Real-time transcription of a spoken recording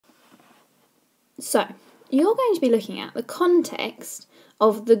So, you're going to be looking at the context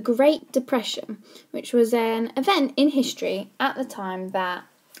of the Great Depression, which was an event in history at the time that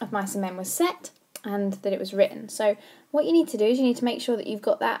Of Mice and Men was set and that it was written. So what you need to do is you need to make sure that you've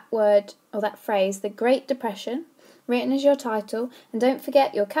got that word or that phrase, the Great Depression, written as your title, and don't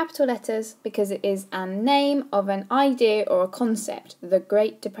forget your capital letters because it is a name of an idea or a concept, the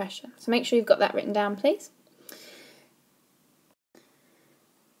Great Depression. So make sure you've got that written down, please.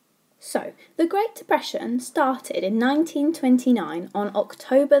 So, the Great Depression started in 1929 on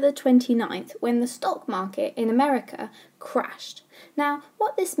October the 29th when the stock market in America crashed. Now,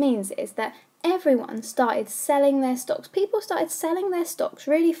 what this means is that everyone started selling their stocks. People started selling their stocks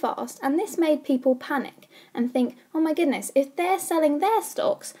really fast, and this made people panic and think, oh my goodness, if they're selling their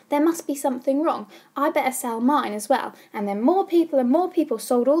stocks, there must be something wrong. I better sell mine as well. And then more people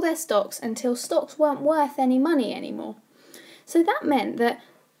sold all their stocks until stocks weren't worth any money anymore. So that meant that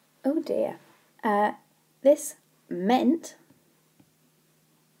oh dear, this meant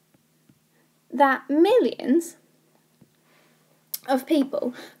that millions of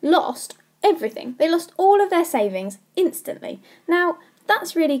people lost everything. They lost all of their savings instantly. Now,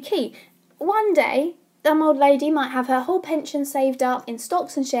 that's really key. One day, some old lady might have her whole pension saved up in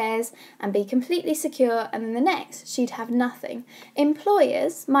stocks and shares and be completely secure, and then the next she'd have nothing.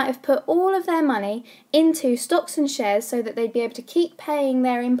 Employers might have put all of their money into stocks and shares so that they'd be able to keep paying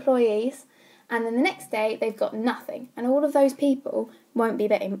their employees, and then the next day they've got nothing, and all of those people won't be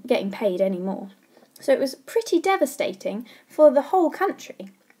getting paid anymore. So it was pretty devastating for the whole country,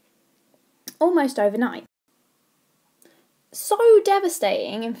 almost overnight. So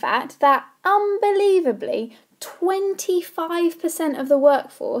devastating, in fact, that unbelievably 25% of the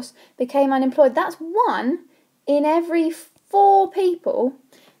workforce became unemployed. That's 1 in every 4 people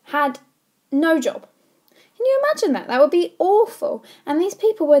had no job. Can you imagine that? That would be awful. And these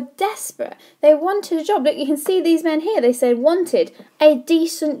people were desperate. They wanted a job. Look, you can see these men here. They said wanted a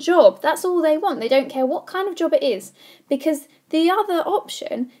decent job. That's all they want. They don't care what kind of job it is, because the other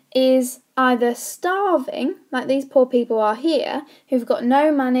option is either starving, like these poor people are here, who've got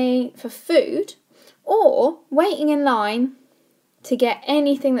no money for food, or waiting in line to get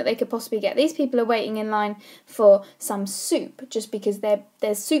anything that they could possibly get. These people are waiting in line for some soup, just because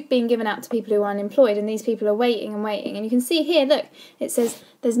there's soup being given out to people who are unemployed, and these people are waiting and waiting. And you can see here, look, it says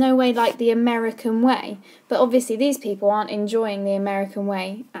there's no way like the American way. But obviously these people aren't enjoying the American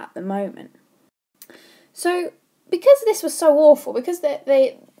way at the moment. So, because this was so awful, because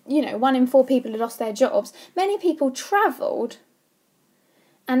they 1 in 4 people had lost their jobs, many people travelled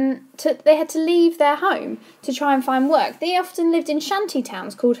and they had to leave their home to try and find work. They often lived in shanty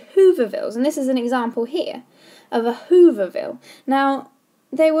towns called Hoovervilles, and this is an example here of a Hooverville. Now,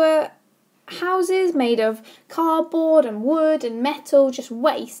 they were houses made of cardboard and wood and metal, just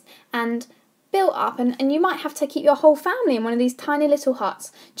waste, and built up, and you might have to keep your whole family in one of these tiny little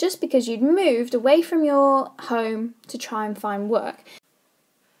huts just because you'd moved away from your home to try and find work.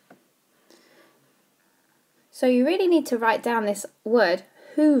 So you really need to write down this word,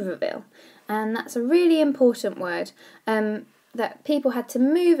 Hooverville, and that's a really important word, that people had to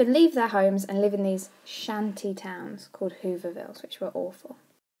move and leave their homes and live in these shanty towns called Hoovervilles, which were awful.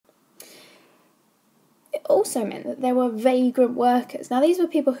 It also meant that there were vagrant workers. Now, these were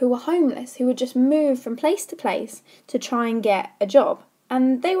people who were homeless, who would just move from place to place to try and get a job.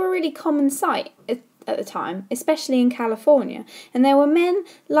 And they were a really common sight at the time, especially in California. And there were men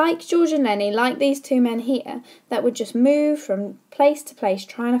like George and Lenny, like these 2 men here, that would just move from place to place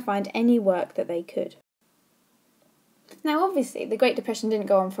trying to find any work that they could. Now, obviously, the Great Depression didn't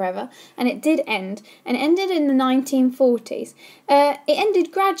go on forever, and it did end, and ended in the 1940s. It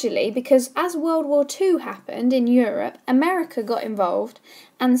ended gradually because as World War II happened in Europe, America got involved,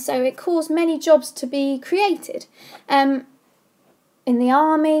 and so it caused many jobs to be created. In the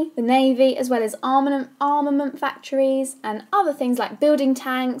army, the navy, as well as armament factories and other things like building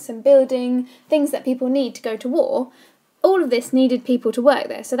tanks and building things that people need to go to war. All of this needed people to work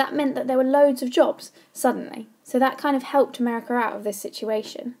there, so that meant that there were loads of jobs suddenly. So that kind of helped America out of this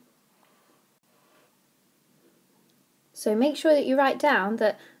situation. So make sure that you write down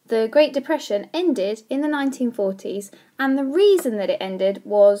that the Great Depression ended in the 1940s, and the reason that it ended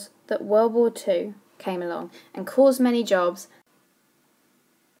was that World War II came along and caused many jobs.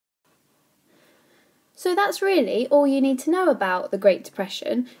 So that's really all you need to know about the Great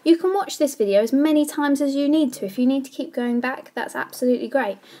Depression. You can watch this video as many times as you need to. If you need to keep going back, that's absolutely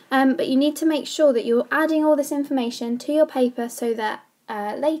great. But you need to make sure that you're adding all this information to your paper so that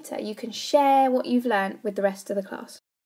later you can share what you've learnt with the rest of the class.